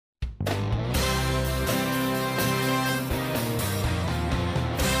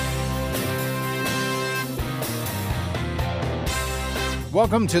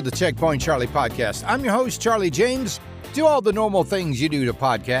Welcome to the Checkpoint Charlie podcast. I'm your host, Charlie James. Do all the normal things you do to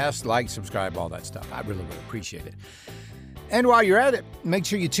podcasts, like, subscribe, all that stuff. I really would appreciate it. And while you're at it, make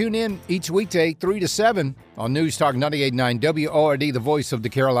sure you tune in each weekday, 3 to 7, on News Talk 98.9 WORD, the voice of the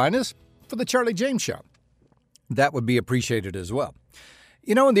Carolinas, for the Charlie James Show. That would be appreciated as well.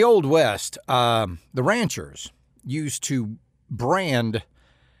 You know, in the Old West, the ranchers used to brand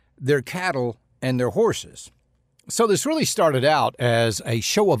their cattle and their horses. So this really started out as a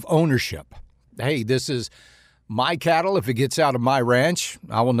show of ownership. Hey, this is my cattle. If it gets out of my ranch,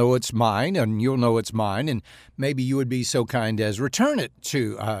 I will know it's mine, and you'll know it's mine, and maybe you would be so kind as return it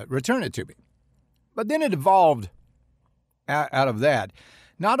to me. But then it evolved out of that,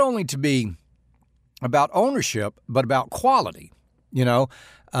 not only to be about ownership, but about quality. You know,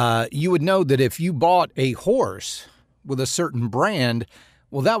 you would know that if you bought a horse with a certain brand,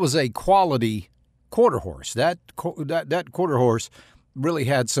 well, that was a quality quarter horse. That quarter horse really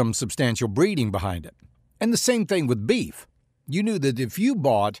had some substantial breeding behind it. And the same thing with beef. You knew that if you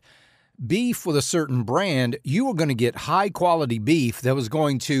bought beef with a certain brand, you were going to get high quality beef that was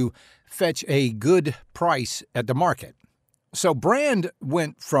going to fetch a good price at the market. So brand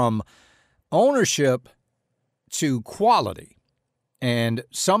went from ownership to quality. And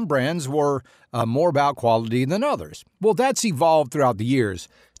some brands were more about quality than others. Well, that's evolved throughout the years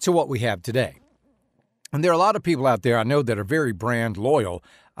to what we have today. And there are a lot of people out there I know that are very brand loyal.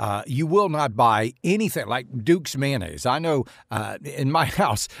 You will not buy anything like Duke's mayonnaise. I know in my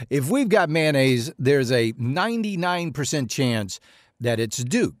house, if we've got mayonnaise, there's a 99% chance that it's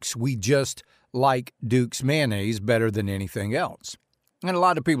Duke's. We just like Duke's mayonnaise better than anything else. And a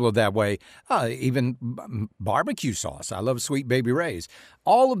lot of people are that way. Even barbecue sauce. I love Sweet Baby Ray's.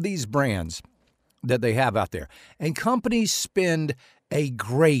 All of these brands that they have out there. And companies spend a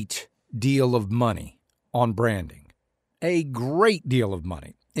great deal of money on branding. A great deal of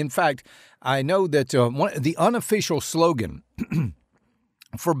money. In fact, I know that the unofficial slogan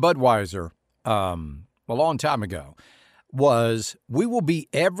for Budweiser a long time ago was, "We will be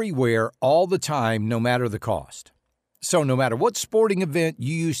everywhere all the time, no matter the cost." So no matter what sporting event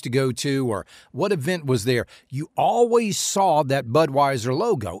you used to go to or what event was there, you always saw that Budweiser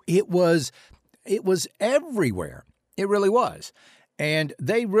logo. It was everywhere. It really was. And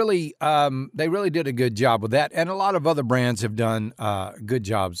they really did a good job with that. And a lot of other brands have done good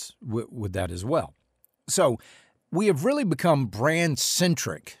jobs with that as well. So we have really become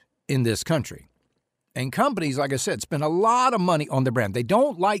brand-centric in this country. And companies, like I said, spend a lot of money on their brand. They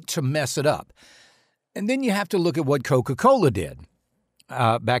don't like to mess it up. And then you have to look at what Coca-Cola did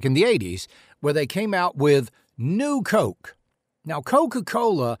back in the 80s, where they came out with New Coke. Now,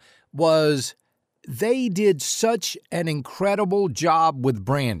 Coca-Cola they did such an incredible job with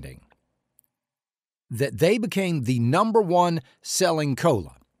branding that they became the number one selling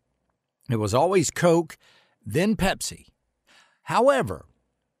cola. It was always Coke, then Pepsi. However,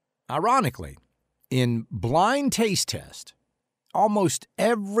 ironically, in blind taste test, almost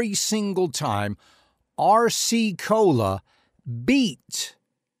every single time, RC Cola beat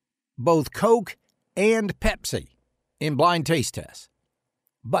both Coke and Pepsi in blind taste tests.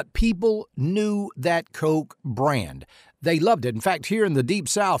 But people knew that Coke brand. They loved it. In fact, here in the Deep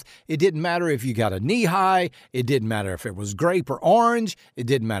South, it didn't matter if you got a knee-high. It didn't matter if it was grape or orange. It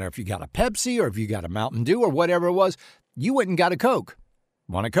didn't matter if you got a Pepsi or if you got a Mountain Dew or whatever it was. You went and got a Coke.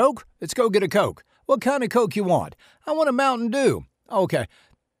 Want a Coke? Let's go get a Coke. What kind of Coke you want? I want a Mountain Dew. Okay.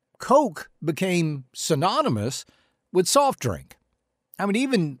 Coke became synonymous with soft drink. I mean,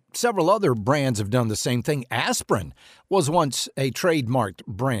 even several other brands have done the same thing. Aspirin was once a trademarked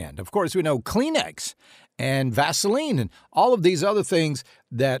brand. Of course, we know Kleenex and Vaseline and all of these other things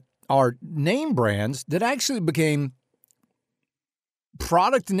that are name brands that actually became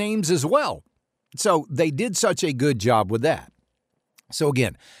product names as well. So they did such a good job with that. So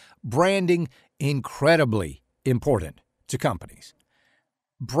again, branding, incredibly important to companies.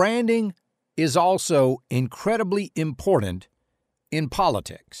 Branding is also incredibly important in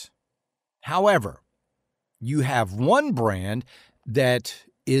politics. However, you have one brand that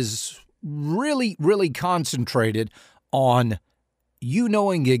is really, really concentrated on you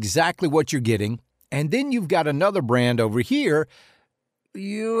knowing exactly what you're getting, and then you've got another brand over here,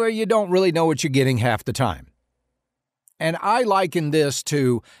 you don't really know what you're getting half the time. And I liken this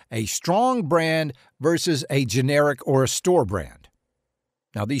to a strong brand versus a generic or a store brand.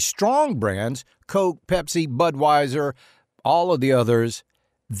 Now, these strong brands, Coke, Pepsi, Budweiser, all of the others,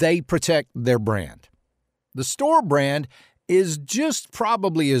 they protect their brand. The store brand is just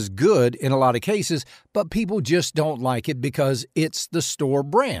probably as good in a lot of cases, but people just don't like it because it's the store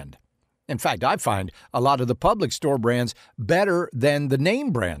brand. In fact, I find a lot of the public store brands better than the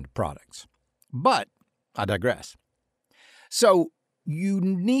name brand products. But I digress. So you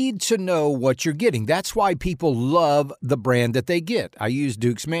need to know what you're getting. That's why people love the brand that they get. I use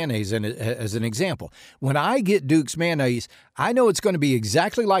Duke's mayonnaise as an example. When I get Duke's mayonnaise, I know it's going to be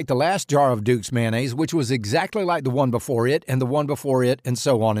exactly like the last jar of Duke's mayonnaise, which was exactly like the one before it and the one before it, and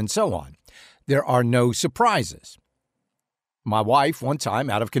so on and so on. There are no surprises. My wife, one time,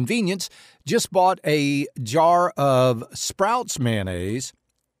 out of convenience, just bought a jar of Sprouts mayonnaise,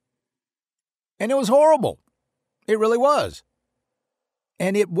 and it was horrible. It really was.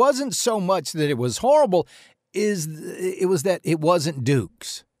 And it wasn't so much that it was horrible, it was that it wasn't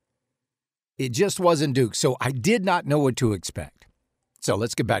Duke's. It just wasn't Duke's. So I did not know what to expect. So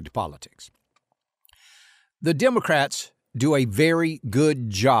let's get back to politics. The Democrats do a very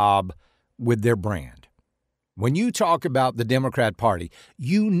good job with their brand. When you talk about the Democrat Party,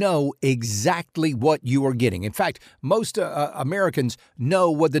 you know exactly what you are getting. In fact, most Americans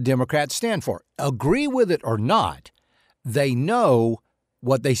know what the Democrats stand for. Agree with it or not, they know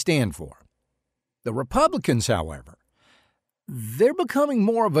what they stand for. The Republicans, however, they're becoming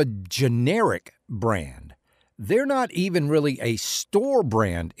more of a generic brand. They're not even really a store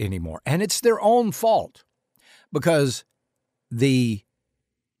brand anymore, and it's their own fault because the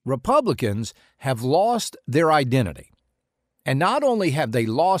Republicans have lost their identity. And not only have they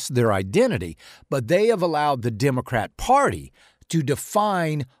lost their identity, but they have allowed the Democrat Party to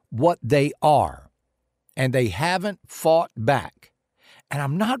define what they are, and they haven't fought back. And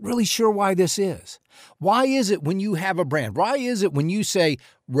I'm not really sure why this is. Why is it when you have a brand? Why is it when you say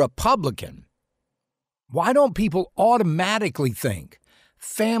Republican? Why don't people automatically think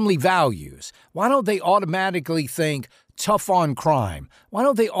family values? Why don't they automatically think tough on crime? Why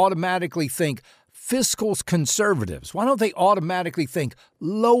don't they automatically think fiscal conservatives? Why don't they automatically think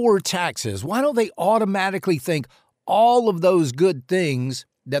lower taxes? Why don't they automatically think all of those good things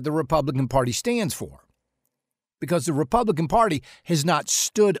that the Republican Party stands for? Because the Republican Party has not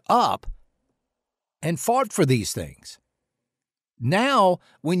stood up and fought for these things. Now,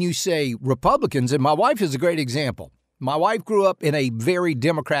 when you say Republicans, and my wife is a great example. My wife grew up in a very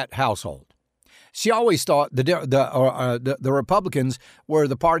Democrat household. She always thought the Republicans were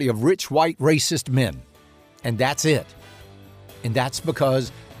the party of rich, white, racist men. And that's it. And that's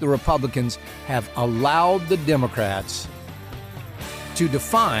because the Republicans have allowed the Democrats to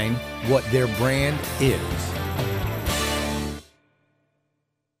define what their brand is.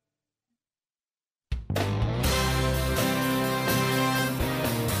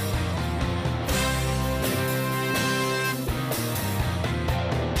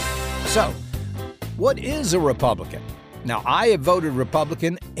 So, what is a Republican? Now, I have voted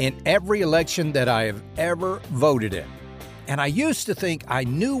Republican in every election that I have ever voted in. And I used to think I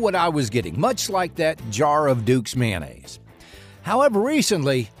knew what I was getting, much like that jar of Duke's mayonnaise. However,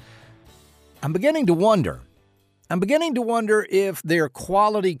 recently, I'm beginning to wonder if their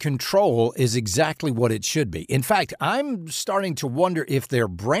quality control is exactly what it should be. In fact, I'm starting to wonder if their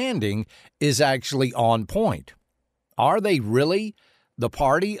branding is actually on point. Are they really the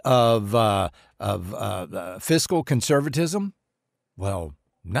party of fiscal conservatism? Well,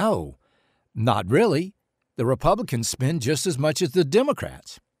 no, not really. The Republicans spend just as much as the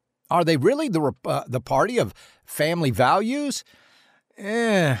Democrats. Are they really the party of family values?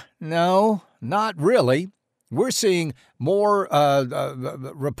 No, not really. We're seeing more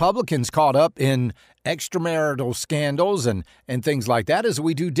Republicans caught up in extramarital scandals and things like that as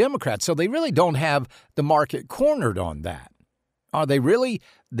we do Democrats. So they really don't have the market cornered on that. Are they really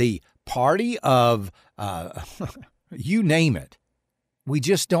the party of, you name it? We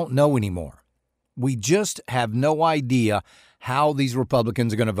just don't know anymore. We just have no idea how these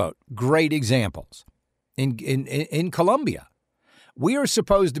Republicans are going to vote. Great examples. In Columbia, we are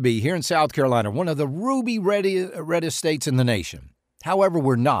supposed to be, here in South Carolina, one of the ruby-reddest states in the nation. However,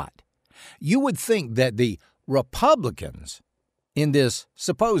 we're not. You would think that the Republicans in this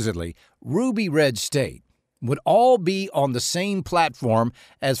supposedly ruby-red state would all be on the same platform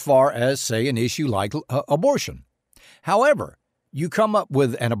as far as, say, an issue like abortion. However, you come up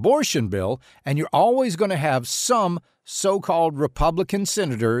with an abortion bill, and you're always going to have some so-called Republican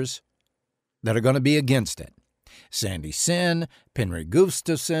senators that are going to be against it. Sandy Senn, Penry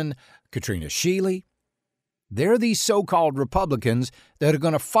Gustafson, Katrina Shealy. They're these so-called Republicans that are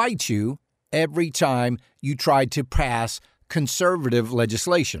going to fight you every time you try to pass conservative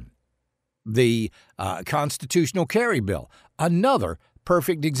legislation. The constitutional carry bill, another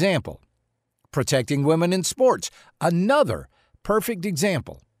perfect example. Protecting women in sports, another perfect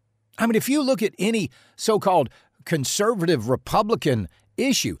example. I mean, if you look at any so-called conservative Republican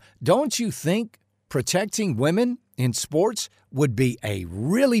issue. Don't you think protecting women in sports would be a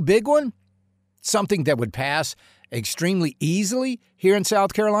really big one? Something that would pass extremely easily here in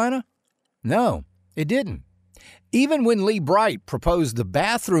South Carolina? No, it didn't. Even when Lee Bright proposed the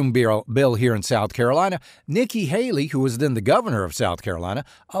bathroom bill here in South Carolina, Nikki Haley, who was then the governor of South Carolina,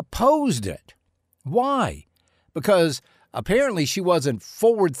 opposed it. Why? Because apparently she wasn't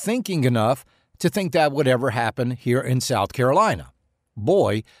forward-thinking enough to think that would ever happen here in South Carolina.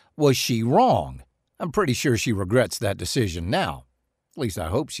 Boy, was she wrong. I'm pretty sure she regrets that decision now. At least I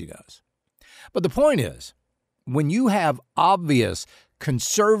hope she does. But the point is, when you have obvious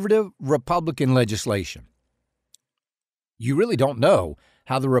conservative Republican legislation, you really don't know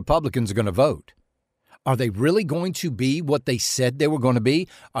how the Republicans are going to vote. Are they really going to be what they said they were going to be?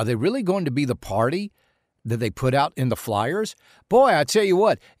 Are they really going to be the party that they put out in the flyers? Boy, I tell you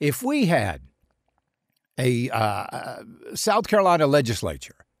what, if we had a South Carolina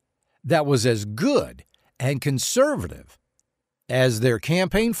legislature that was as good and conservative as their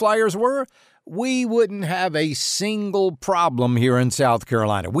campaign flyers were, we wouldn't have a single problem here in South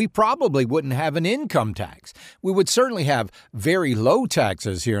Carolina. We probably wouldn't have an income tax. We would certainly have very low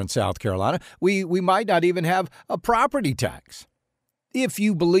taxes here in South Carolina. We might not even have a property tax, if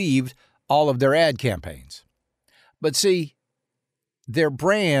you believed all of their ad campaigns. But see, their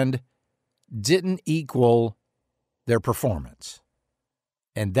brand didn't equal their performance.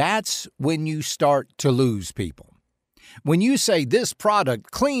 And that's when you start to lose people. When you say this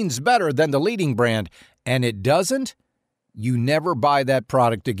product cleans better than the leading brand and it doesn't, you never buy that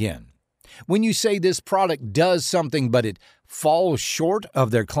product again. When you say this product does something but it falls short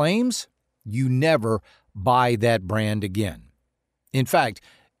of their claims, you never buy that brand again. In fact,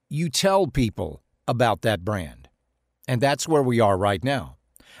 you tell people about that brand. And that's where we are right now.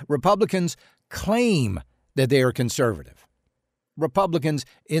 Republicans claim that they are conservative. Republicans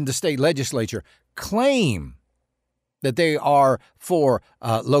in the state legislature claim that they are for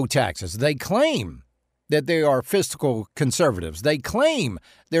low taxes. They claim that they are fiscal conservatives. They claim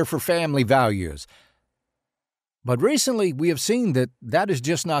they're for family values. But recently, we have seen that that is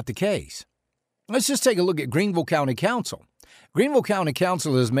just not the case. Let's just take a look at Greenville County Council. Greenville County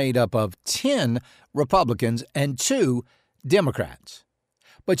Council is made up of 10 Republicans and 2 Democrats.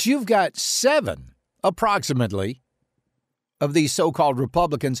 But you've got 7, approximately, of these so-called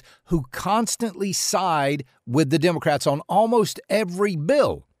Republicans who constantly side with the Democrats on almost every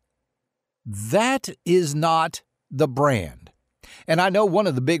bill. That is not the brand. And I know one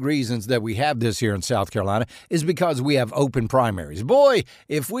of the big reasons that we have this here in South Carolina is because we have open primaries. Boy,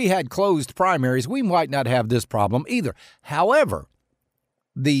 if we had closed primaries, we might not have this problem either. However,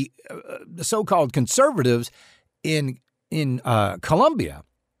 the so-called conservatives in Columbia,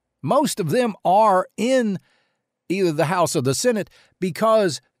 most of them are in either the House or the Senate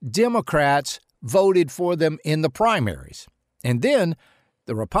because Democrats voted for them in the primaries. And then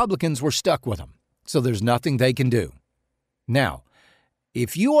the Republicans were stuck with them. So there's nothing they can do. Now,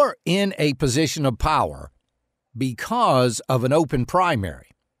 if you are in a position of power because of an open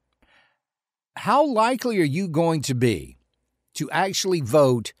primary, how likely are you going to be to actually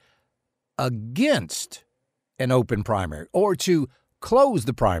vote against an open primary or to close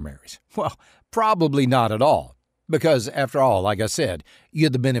the primaries? Well, probably not at all. Because, after all, like I said, you're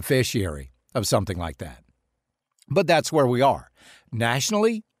the beneficiary of something like that. But that's where we are.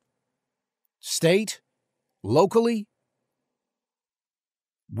 Nationally, state, locally,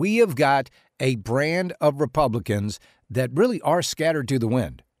 we have got a brand of Republicans that really are scattered to the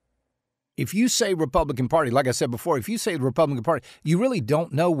wind. If you say Republican Party, like I said before, if you say the Republican Party, you really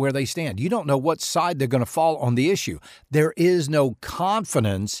don't know where they stand. You don't know what side they're going to fall on the issue. There is no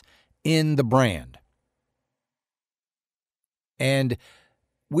confidence in the brand. And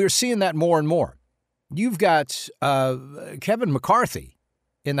we're seeing that more and more. You've got Kevin McCarthy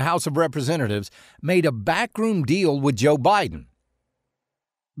in the House of Representatives made a backroom deal with Joe Biden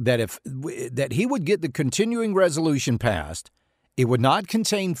that he would get the continuing resolution passed. It would not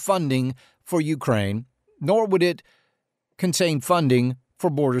contain funding for Ukraine, nor would it contain funding for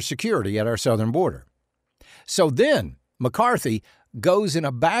border security at our southern border. So then McCarthy goes in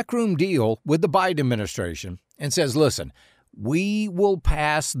a backroom deal with the Biden administration and says, listen, we will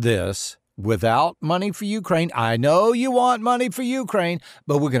pass this without money for Ukraine. I know you want money for Ukraine,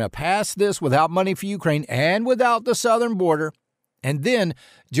 but we're going to pass this without money for Ukraine and without the southern border. And then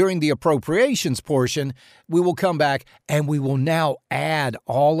during the appropriations portion, we will come back and we will now add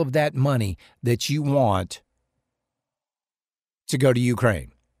all of that money that you want to go to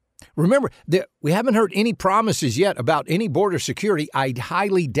Ukraine. Remember, we haven't heard any promises yet about any border security. I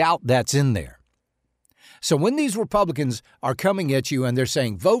highly doubt that's in there. So when these Republicans are coming at you and they're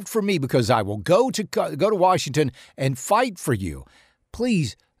saying, vote for me because I will go to Washington and fight for you,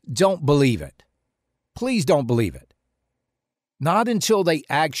 please don't believe it. Please don't believe it. Not until they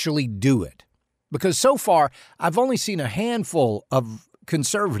actually do it. Because so far, I've only seen a handful of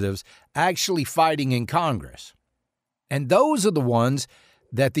conservatives actually fighting in Congress. And those are the ones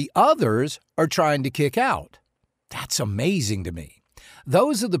that the others are trying to kick out. That's amazing to me.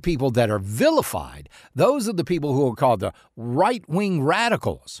 Those are the people that are vilified. Those are the people who are called the right-wing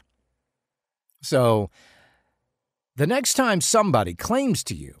radicals. So the next time somebody claims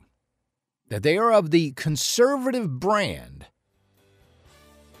to you that they are of the conservative brand,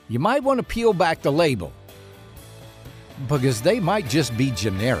 you might want to peel back the label because they might just be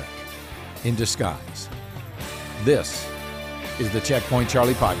generic in disguise. This is the Checkpoint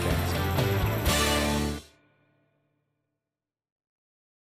Charlie Podcast.